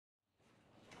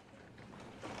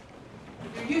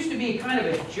be kind of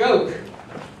a joke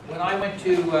when I went to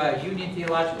Union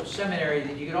Theological Seminary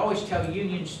that you could always tell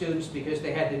Union students because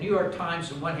they had the New York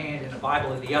Times in one hand and the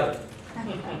Bible in the other.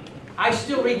 I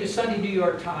still read the Sunday New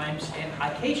York Times, and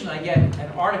occasionally I get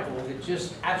an article that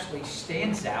just absolutely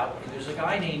stands out. And there's a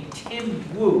guy named Tim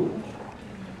Wu,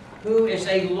 who is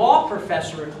a law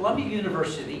professor at Columbia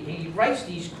University, and he writes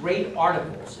these great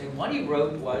articles. And one he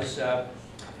wrote was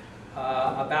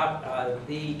about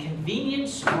the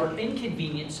convenience or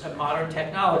inconvenience of modern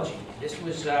technology. This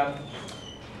was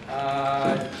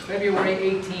February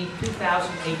 18,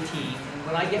 2018. And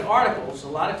when I get articles, a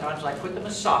lot of times I put them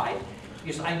aside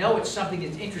because I know it's something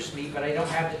that interests me, but I don't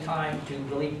have the time to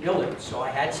really build it. So I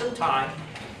had some time.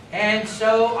 And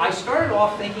so I started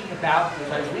off thinking about, as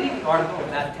I was reading the article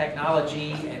about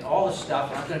technology and all this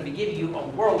stuff, and I'm going to be giving you a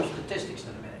world of statistics in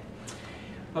a minute.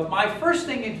 But my first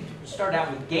thing is to start out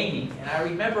with gaming. And I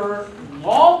remember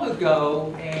long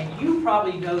ago, and you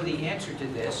probably know the answer to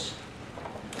this,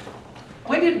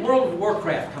 when did World of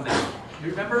Warcraft come out?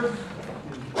 You remember?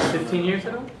 15 years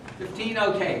ago? 15,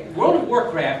 okay. World of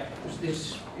Warcraft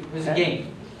was a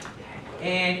game.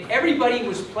 And everybody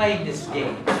was playing this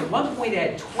game. At one point it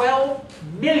had 12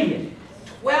 million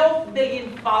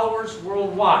followers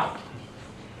worldwide.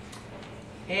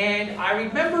 And I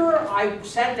remember I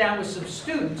sat down with some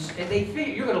students, and they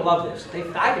figured, you're going to love this.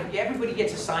 Everybody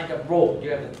gets a signed up role. You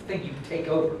have a thing you take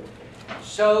over.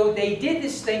 So they did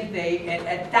this thing, and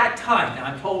at that time, now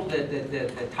I'm told that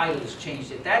the title has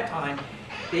changed, at that time,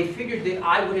 they figured that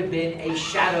I would have been a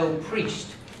shadow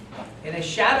priest. And a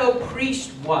shadow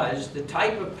priest was the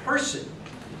type of person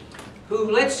who,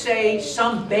 let's say,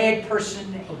 some bad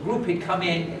person, a group had come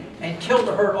in and killed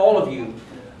or hurt all of you.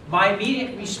 My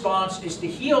immediate response is to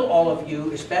heal all of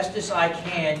you as best as I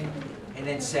can and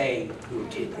then say, who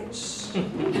did this?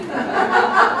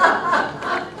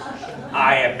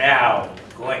 I am now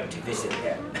going to visit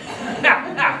them.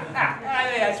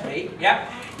 That's me. Yep.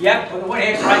 Yep. On the one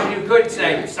hand, trying to do good and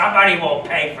say, somebody will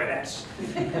pay for this.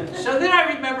 So then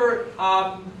I remember,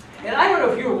 and I don't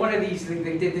know if you were one of these,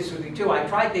 they did this with me too.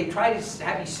 They tried to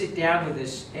have me sit down with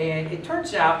this, and it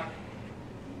turns out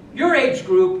your age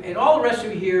group and all the rest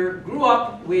of you here grew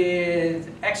up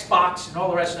with Xbox and all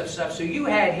the rest of that stuff, so you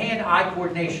had hand-eye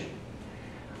coordination.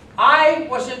 I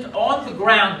wasn't on the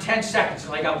ground 10 seconds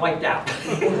and I got wiped out.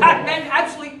 I had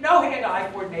absolutely no hand-eye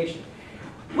coordination.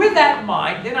 With that in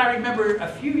mind, then I remember a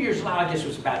few years now, I guess it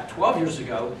was about 12 years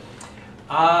ago,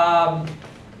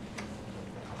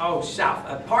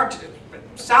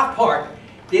 South Park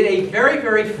did a very,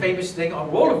 very famous thing on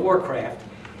World of Warcraft.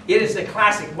 It is a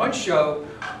classic, one show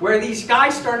where these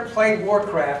guys started playing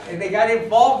Warcraft and they got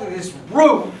involved in this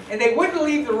room and they wouldn't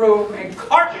leave the room, and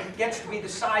Cartman gets to be the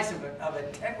size of a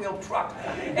 10-wheel truck.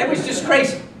 It was just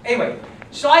crazy. Anyway,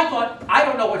 so I thought, I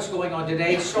don't know what's going on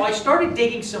today, so I started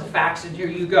digging some facts, and here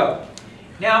you go.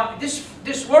 Now, this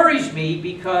worries me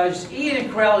because Ian and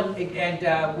Krell and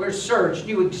where's Serge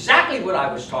knew exactly what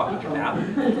I was talking about.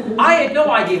 I had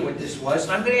no idea what this was,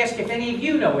 and I'm going to ask if any of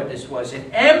you know what this was. An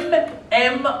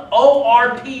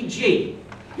MMORPG.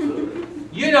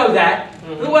 You know that.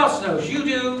 Who else knows? You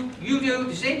do. You do.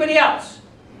 Does anybody else?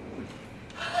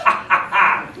 Ha ha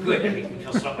ha. Good. That makes me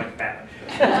feel so much better.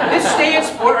 This stands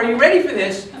for, are you ready for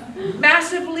this?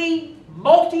 Massively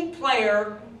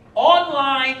multiplayer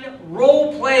online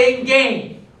role-playing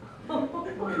game.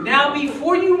 Now,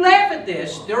 before you laugh at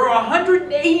this, there are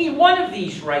 181 of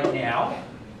these right now.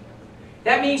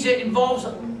 That means it involves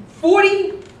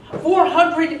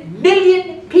 400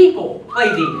 million people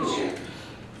play these.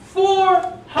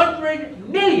 400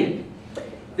 million.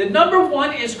 The number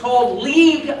one is called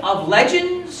League of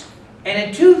Legends, and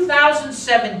in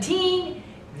 2017,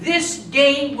 this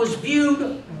game was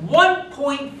viewed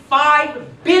 1.5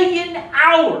 billion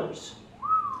hours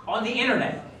on the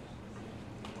internet.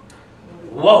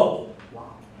 Whoa.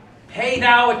 Pay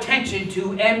thou attention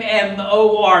to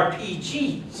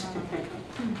MMORPGs.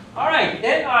 All right,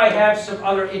 then I have some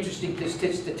other interesting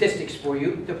statistics for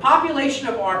you. The population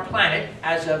of our planet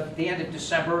as of the end of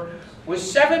December was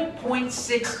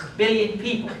 7.6 billion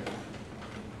people.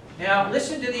 Now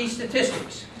listen to these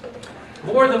statistics.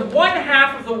 More than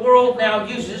 1/2 of the world now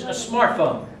uses a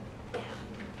smartphone.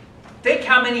 Think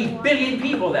how many billion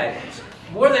people that is.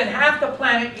 More than half the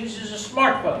planet uses a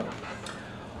smartphone.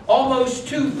 Almost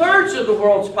 2/3 of the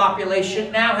world's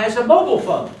population now has a mobile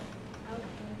phone.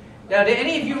 Now, do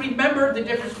any of you remember the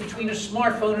difference between a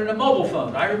smartphone and a mobile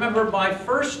phone? I remember my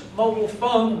first mobile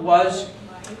phone was,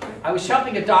 I was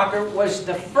helping a doctor, was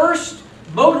the first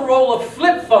Motorola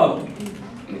flip phone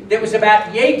that was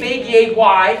about yay big, yay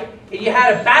wide, and you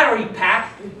had a battery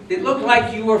pack that looked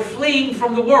like you were fleeing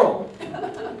from the world.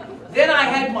 Then I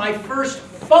had my first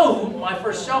phone, my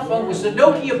first cell phone was the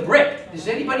Nokia Brick. Does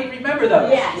anybody remember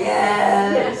those? Yes.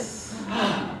 Yes.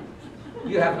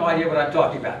 You have no idea what I'm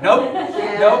talking about. Nope.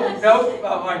 Nope. Nope.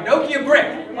 All right. Nokia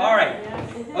Brick. All right.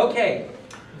 Okay.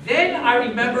 Then I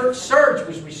remember Serge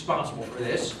was responsible for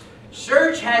this.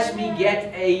 Serge has me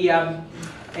get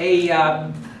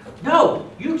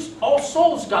All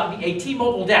Souls got me a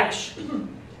T-Mobile Dash.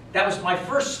 That was my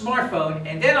first smartphone,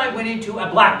 and then I went into a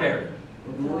BlackBerry.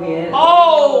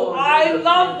 Oh, I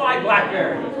love my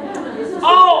BlackBerry.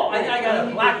 Oh, I got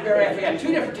a BlackBerry. I had 2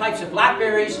 different types of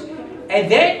BlackBerries. And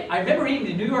then, I remember reading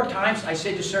the New York Times, I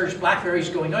said to Serge, BlackBerry's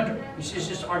going under. He says,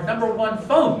 this is our #1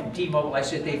 phone, T-Mobile. I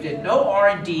said, they did no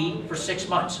R&D for 6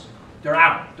 months. They're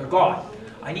out. They're gone.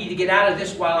 I need to get out of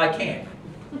this while I can.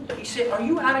 He said, are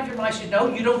you out of your mind? I said, no,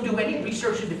 you don't do any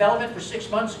research and development for 6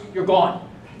 months, you're gone.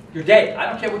 You're dead. I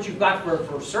don't care what you've got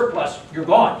for surplus, you're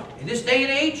gone. In this day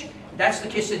and age, that's the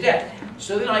kiss of death.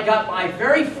 So then I got my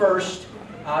very first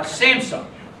Samsung.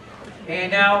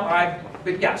 And now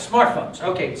but yeah, smartphones.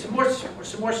 Okay, some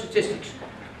more statistics.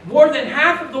 More than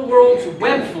half of the world's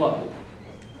web flow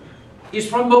is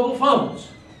from mobile phones.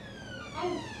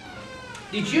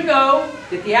 Did you know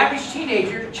that the average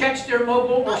teenager checks their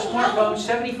mobile or smartphone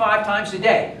 75 times a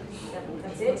day?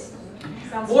 That's it.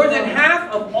 More than half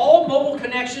of all mobile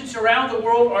connections around the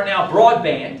world are now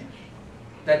broadband.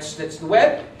 That's the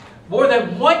web. More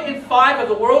than 1 in 5 of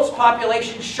the world's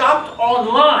population shopped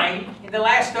online in the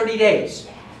last 30 days.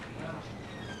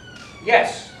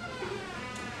 Yes.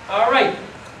 All right.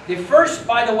 The first,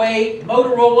 by the way,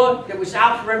 Motorola that was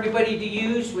out for everybody to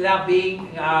use without being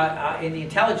in the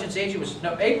intelligence age, it was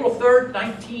April 3rd,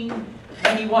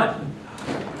 1991.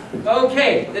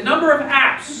 Okay, the number of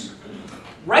apps.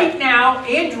 Right now,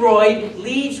 Android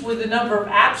leads with the number of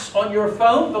apps on your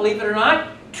phone, believe it or not,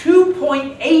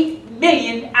 2.8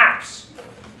 million apps.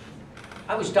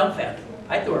 I was dumbfounded.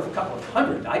 I thought there were a couple of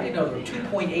hundred. I didn't know there were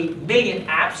 2.8 million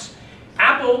apps.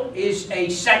 Apple is a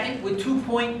second with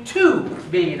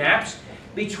 2.2 million apps.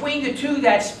 Between the two,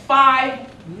 that's 5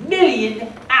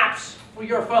 million apps for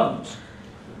your phones.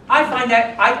 I find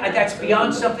that that's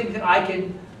beyond something that I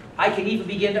can even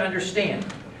begin to understand.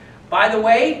 By the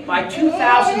way, by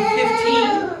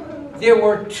 2015, there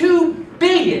were 2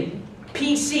 billion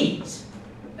PCs.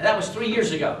 And that was 3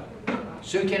 years ago.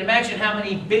 So you can imagine how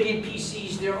many billion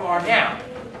PCs there are now,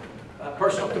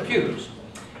 personal computers.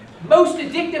 Most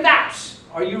addictive apps.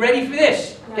 Are you ready for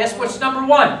this? Guess what's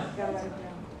 #1?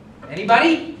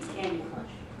 Anybody?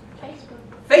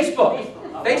 Facebook.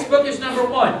 Facebook is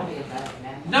 #1.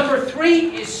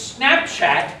 #3 is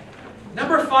Snapchat.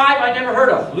 #5 I never heard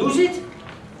of. Lose It?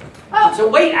 It's a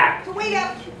weight app. It's a weight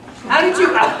app. How did you?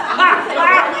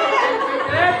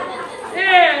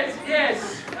 Yes,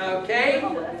 yes. Okay.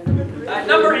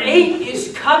 #8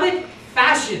 is Covet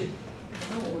Fashion.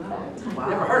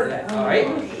 Never heard of that. All right.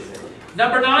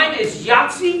 #9 is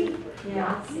Yahtzee.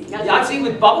 Yahtzee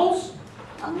with bubbles.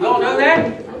 You all know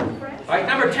that? All right.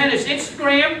 #10 is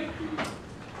Instagram.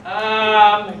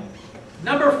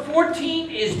 #14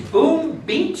 is Boom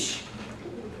Beach.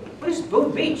 What is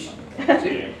Boom Beach?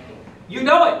 You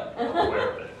know it.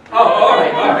 Oh, all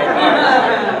right, all right,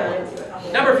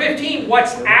 all right. #15,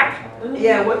 WhatsApp.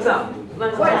 Yeah, what's up?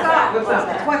 What's up? What's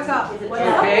up? What's up?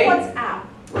 Okay.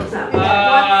 What's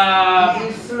up?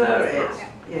 You slur it.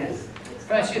 Yes.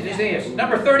 Let's see if there's anything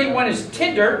else. #31 is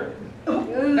Tinder.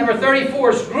 #34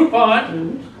 is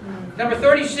Groupon.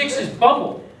 #36 is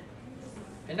Bumble.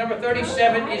 And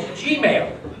 #37 is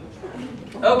Gmail.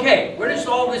 Okay, where does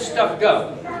all this stuff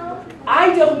go?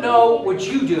 I don't know what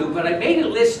you do, but I made a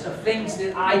list of things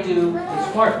that I do with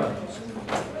smartphones.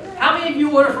 How many of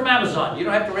you order from Amazon? You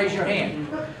don't have to raise your hand.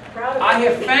 I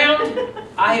have found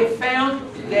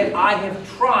that I have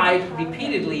tried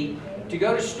repeatedly to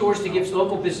go to stores to give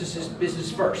local businesses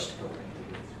business first.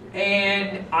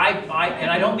 And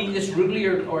I don't mean this rudely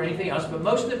or anything else, but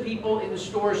most of the people in the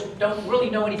stores don't really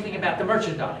know anything about the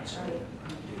merchandise.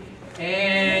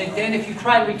 And then if you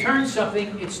try to return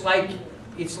something, it's like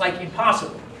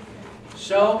impossible.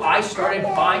 So I started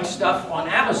buying stuff on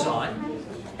Amazon,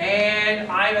 and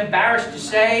I'm embarrassed to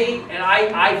say, and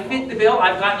I fit the bill.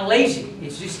 I've gotten lazy.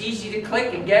 It's just easy to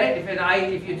click and get it. If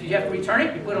you have to return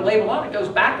it, you put a label on it, goes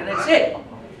back, and that's it.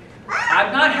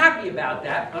 I'm not happy about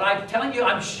that, but I'm telling you,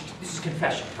 this is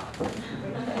confession time.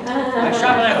 I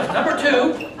shop on Amazon.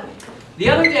 #2, the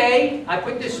other day, I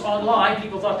put this online.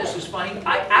 People thought this was funny.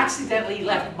 I accidentally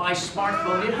left my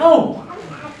smartphone at home.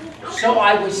 So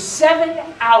I was 7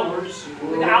 hours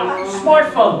without a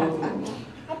smartphone.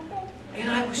 And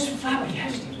I was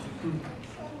flabbergasted.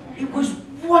 It was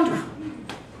wonderful.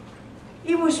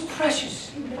 It was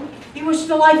precious. It was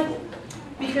delightful.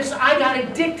 Because I got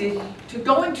addicted to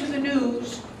going to the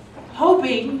news,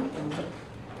 hoping.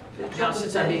 Now,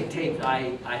 since I'm being taped,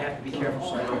 I have to be careful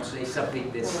so I don't say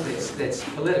something that's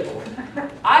political.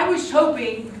 I was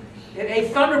hoping that a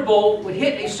thunderbolt would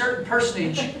hit a certain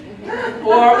personage,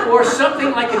 or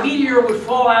something like a meteor would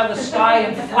fall out of the sky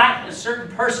and flatten a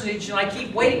certain personage, and I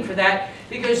keep waiting for that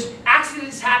because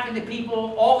accidents happen to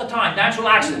people all the time, natural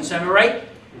accidents, am I right?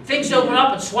 Things open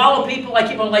up and swallow people. I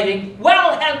keep on waiting.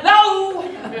 Well, hello,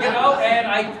 and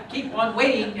I keep on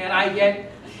waiting, and I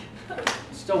get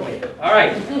still waiting. All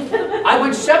right. I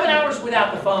went 7 hours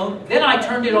without the phone. Then I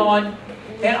turned it on,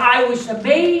 and I was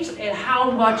amazed at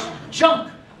how much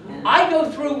junk I go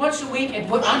through once a week and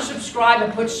put unsubscribe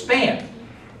and put spam.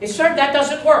 It's certain that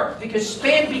doesn't work because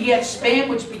spam begets spam,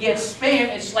 which begets spam.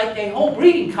 It's like a whole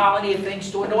breeding colony of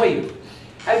things to annoy you.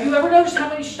 Have you ever noticed how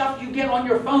many stuff you get on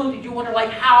your phone that you wonder, like,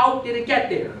 how did it get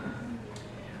there?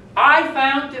 I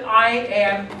found that I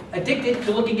am addicted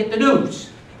to looking at the news.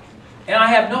 And I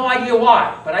have no idea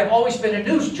why, but I've always been a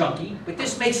news junkie, but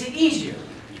this makes it easier.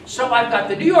 So I've got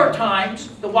the New York Times,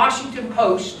 the Washington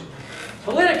Post,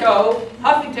 Politico,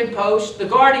 Huffington Post, The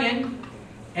Guardian,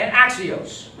 and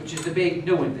Axios, which is the big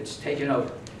new one that's taken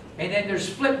over. And then there's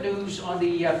Flip News on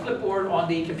the Flipboard on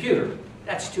the computer.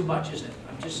 That's too much, isn't it?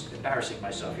 I'm just embarrassing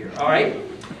myself here, all right?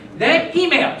 Then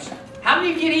emails. How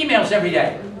many of you get emails every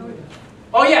day?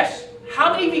 Oh, yes.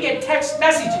 How many of you get text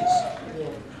messages?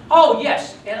 Oh,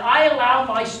 yes. And I allow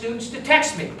my students to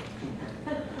text me.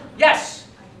 Yes.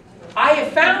 I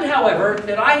have found, however,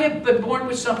 that I have been born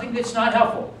with something that's not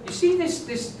helpful. You see this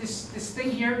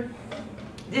thing here?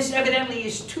 This evidently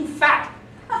is too fat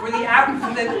for the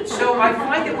average. So I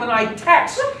find that when I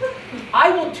text,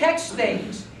 I will text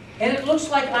things, and it looks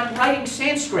like I'm writing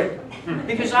Sanskrit.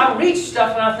 Because I'll read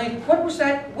stuff, and I'll think, what was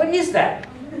that? What is that?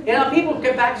 And people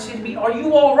get back and say to me, are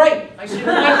you all right? I said,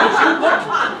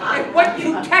 what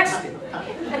you texted?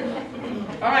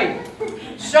 All right.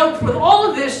 So for all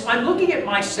of this, I'm looking at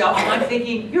myself, and I'm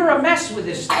thinking, you're a mess with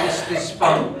this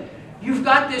phone. You've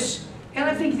got this, and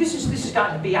I think this has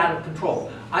gotten to be out of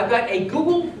control. I've got a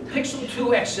Google Pixel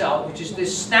 2 XL, which is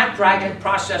this Snapdragon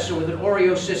processor with an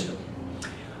Oreo system.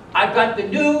 I've got the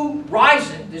new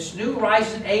Ryzen, this new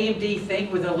Ryzen AMD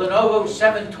thing with a Lenovo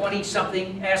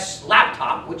 720-something-S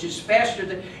laptop, which is faster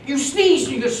than... You sneeze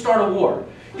and you can start a war.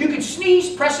 You can sneeze,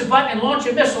 press a button, and launch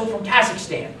a missile from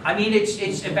Kazakhstan. I mean, it's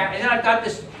and then I've got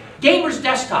this gamer's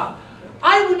desktop.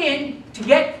 I went in to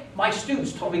get... My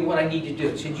students told me what I need to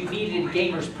do. They said, you needed a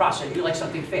gamer's processor. You like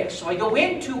something fast. So I go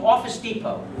into Office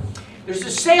Depot. There's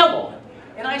a sale on.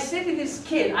 And I said to this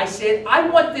kid, I said, I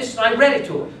want this, and I read it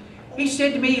to him. He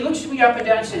said to me, he looks at me up and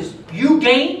down and says, you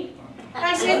game? And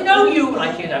I said, no, you. And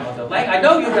I can't have the leg. I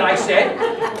know you, but I said.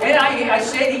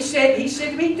 And he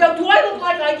said to me, do I look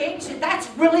like I game? He said, that's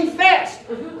really fast.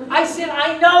 I said,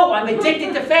 I know, I'm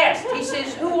addicted to fast. He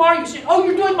says, who are you? He said, oh,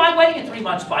 you're doing my wedding in 3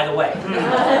 months, by the way.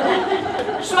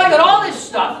 So I got all this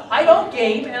stuff. I don't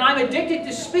game, and I'm addicted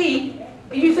to speed.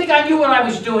 And you think I knew what I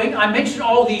was doing. I mentioned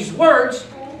all these words.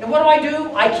 And what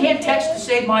do? I can't text to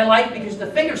save my life because the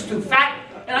finger's too fat.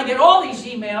 And I get all these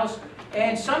emails,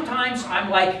 and sometimes I'm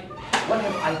like, what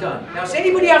have I done? Now, does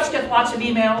anybody else get lots of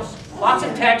emails, lots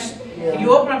of texts, and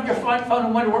you open up your phone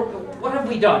and wonder, what have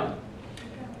we done?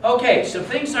 Okay, some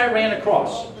things I ran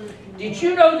across. Did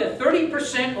you know that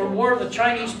 30% or more of the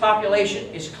Chinese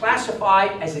population is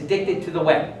classified as addicted to the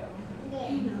web?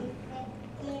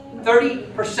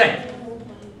 30%.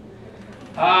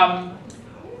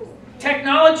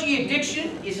 Technology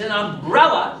addiction is an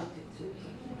umbrella,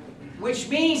 which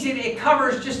means that it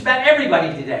covers just about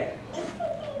everybody today.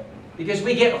 Because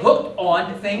we get hooked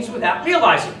on things without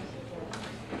realizing.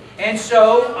 And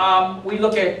so we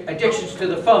look at addictions to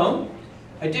the phone,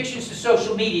 addictions to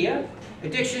social media,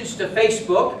 addictions to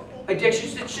Facebook,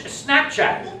 addictions to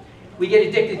Snapchat. We get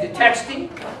addicted to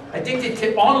texting, addicted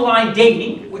to online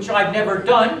dating, which I've never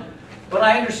done, but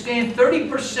I understand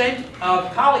 30%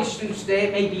 of college students today,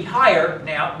 it may be higher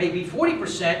now, maybe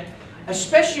 40%,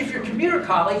 especially if you're commuter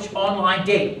college, online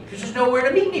dating, because there's nowhere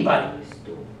to meet anybody.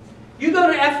 You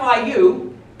go to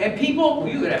FIU, and people, well,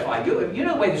 you go to FIU, you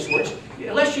know the way this works,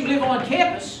 unless you live on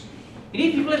campus, and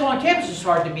even if you live on campus, it's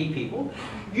hard to meet people.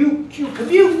 You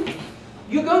commute,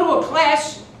 you go to a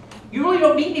class, you really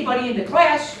don't meet anybody in the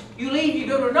class, you leave, you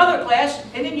go to another class,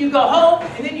 and then you go home,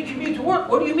 and then you commute to work.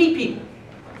 Where do you meet people?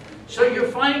 So you're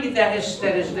finding that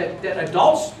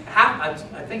adults have,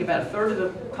 I think about a third of the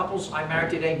couples I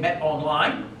married today met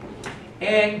online.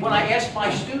 And when I ask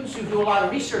my students who do a lot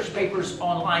of research papers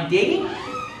online dating,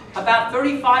 about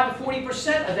 35 to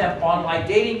 40% of them online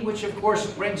dating, which of course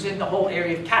brings in the whole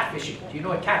area of catfishing. Do you know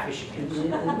what catfishing is?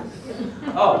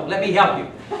 Oh, let me help you.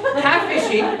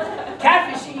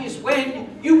 Catfishing is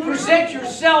when you present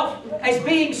yourself as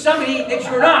being somebody that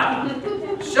you're not.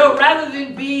 So rather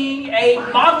than being a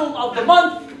model of the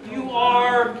month, you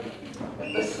are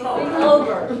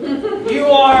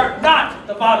not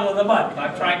the model of the month.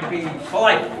 I'm trying to be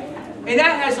polite. And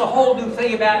that has a whole new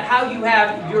thing about how you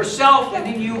have yourself and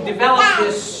then you develop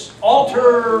this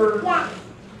altered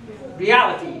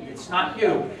reality. It's not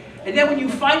you. And then when you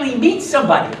finally meet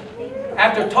somebody,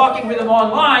 after talking with them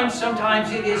online,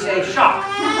 sometimes it is a shock.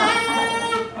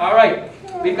 All right,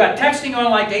 we've got texting,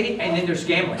 online dating, and then there's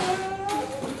gambling.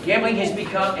 Gambling has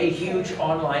become a huge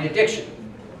online addiction.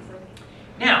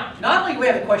 Now, not only do we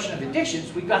have the question of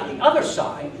addictions, we've got the other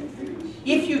side.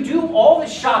 If you do all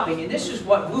this shopping, and this is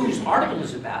what Wu's article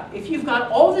is about, if you've got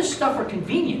all this stuff for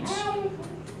convenience,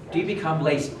 do you become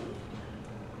lazy?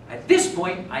 At this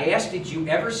point, I asked, did you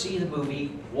ever see the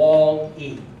movie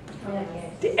Wall-E?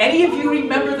 Did any of you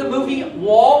remember the movie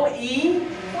Wall-E?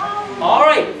 All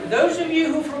right, for those of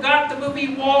you who forgot the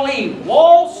movie Wall-E,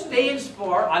 Wall stands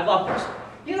for, I love this.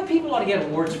 You know, people ought to get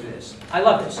awards for this. I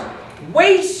love this.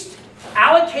 Waste,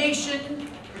 allocation,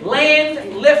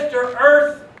 land, lifter,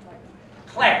 earth,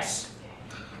 class.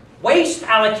 Waste,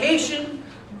 allocation,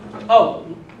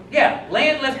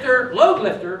 land lifter, load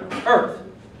lifter, earth.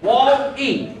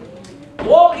 Wall-E.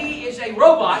 Wall-E is a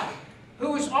robot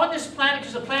who is on this planet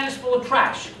because the planet is full of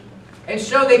trash. And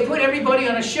so they put everybody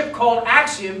on a ship called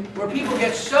Axiom where people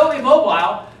get so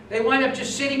immobile they wind up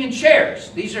just sitting in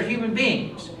chairs. These are human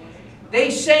beings.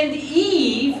 They send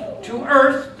Eve to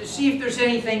Earth to see if there's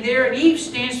anything there, and Eve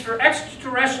stands for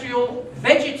Extraterrestrial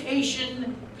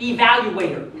Vegetation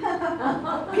Evaluator.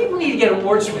 People need to get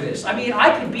awards for this. I mean,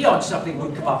 I could be on something who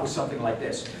would come up with something like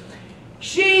this.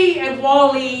 She and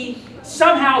Wall-E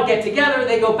somehow get together,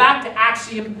 they go back to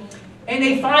Axiom, and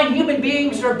they find human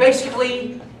beings are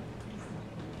basically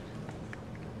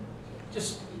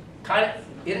just kind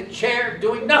of in a chair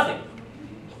doing nothing.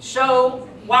 So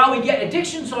while we get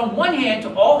addictions on one hand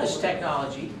to all this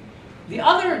technology, the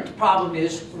other problem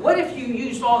is, what if you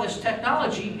used all this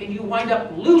technology and you wind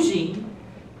up losing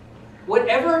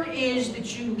whatever it is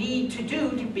that you need to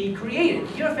do to be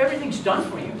creative? You know, if everything's done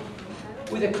for you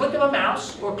with a click of a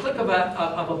mouse or a click of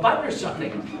a button or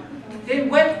something, then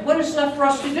what is left for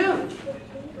us to do?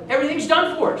 Everything's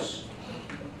done for us.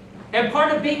 And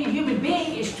part of being a human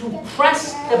being is to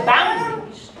press the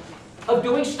boundaries of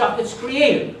doing stuff that's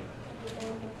creative.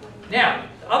 Now,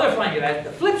 the other thing of that,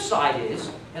 the flip side is,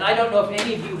 and I don't know if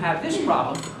any of you have this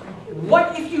problem,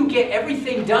 what if you get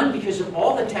everything done because of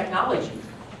all the technology,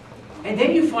 and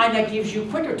then you find that gives you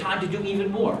quicker time to do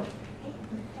even more?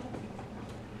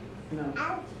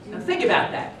 Now think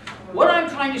about that. What I'm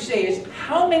trying to say is,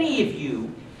 how many of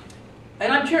you,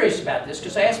 and I'm curious about this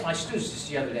because I asked my students this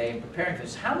the other day in preparing for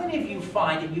this, how many of you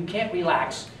find that you can't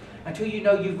relax until you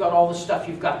know you've got all the stuff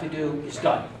you've got to do is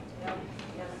done?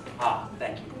 Ah,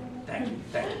 thank you. Thank you,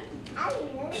 thank you.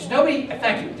 Because nobody,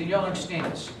 thank you, then you'll understand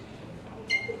this.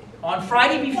 On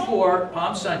Friday before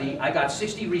Palm Sunday, I got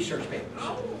 60 research papers.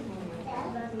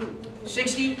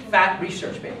 60 fat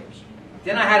research papers.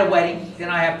 Then I had a wedding, then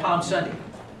I had Palm Sunday.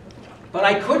 But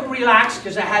I couldn't relax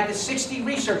because I had the 60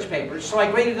 research papers, so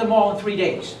I graded them all in 3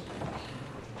 days.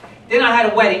 Then I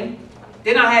had a wedding,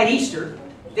 then I had Easter,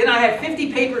 then I had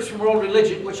 50 papers from world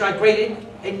religion, which I graded,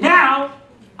 and now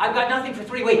I've got nothing for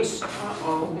 3 weeks.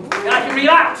 And I can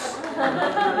relax.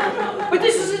 But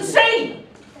this is insane.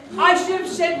 I should have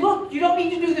said, look, you don't need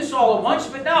to do this all at once,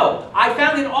 but no. I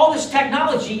found that all this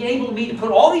technology enabled me to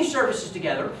put all these services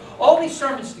together, all these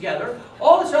sermons together,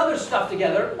 all this other stuff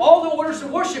together, all the orders of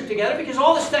worship together, because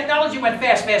all this technology went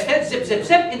fast, fast, head, zip, zip,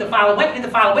 zip, in the file it went, in the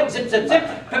file it went, zip, zip, zip,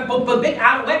 boom, boom, boom,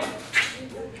 out it went.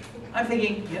 I'm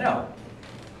thinking, you know,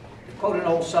 to quote an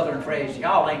old Southern phrase,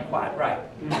 y'all ain't quite right.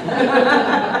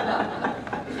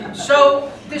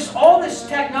 So all this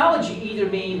technology either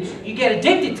means you get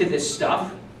addicted to this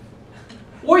stuff,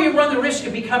 or you run the risk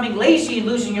of becoming lazy and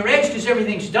losing your edge because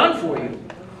everything's done for you,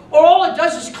 or all it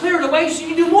does is clear it away so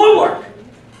you do more work.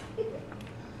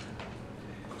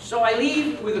 So I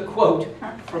leave with a quote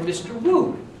from Mr.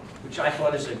 Wu, which I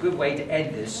thought is a good way to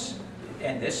end this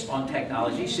on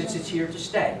technology, since it's here to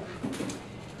stay.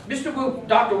 Mr. Wu,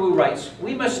 Dr. Wu writes,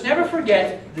 "We must never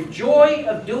forget the joy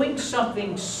of doing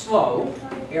something slow,"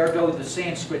 ergo the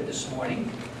Sanskrit this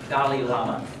morning, Dalai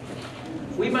Lama.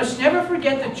 "We must never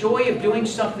forget the joy of doing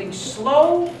something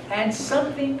slow and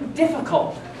something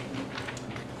difficult.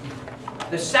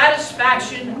 The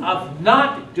satisfaction of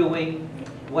not doing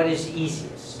what is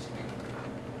easiest."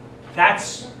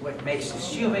 That's what makes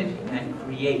us human and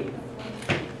creative.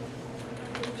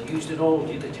 To use an old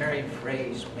Unitarian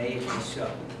phrase, may it be so.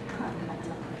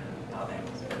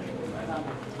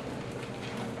 Amen.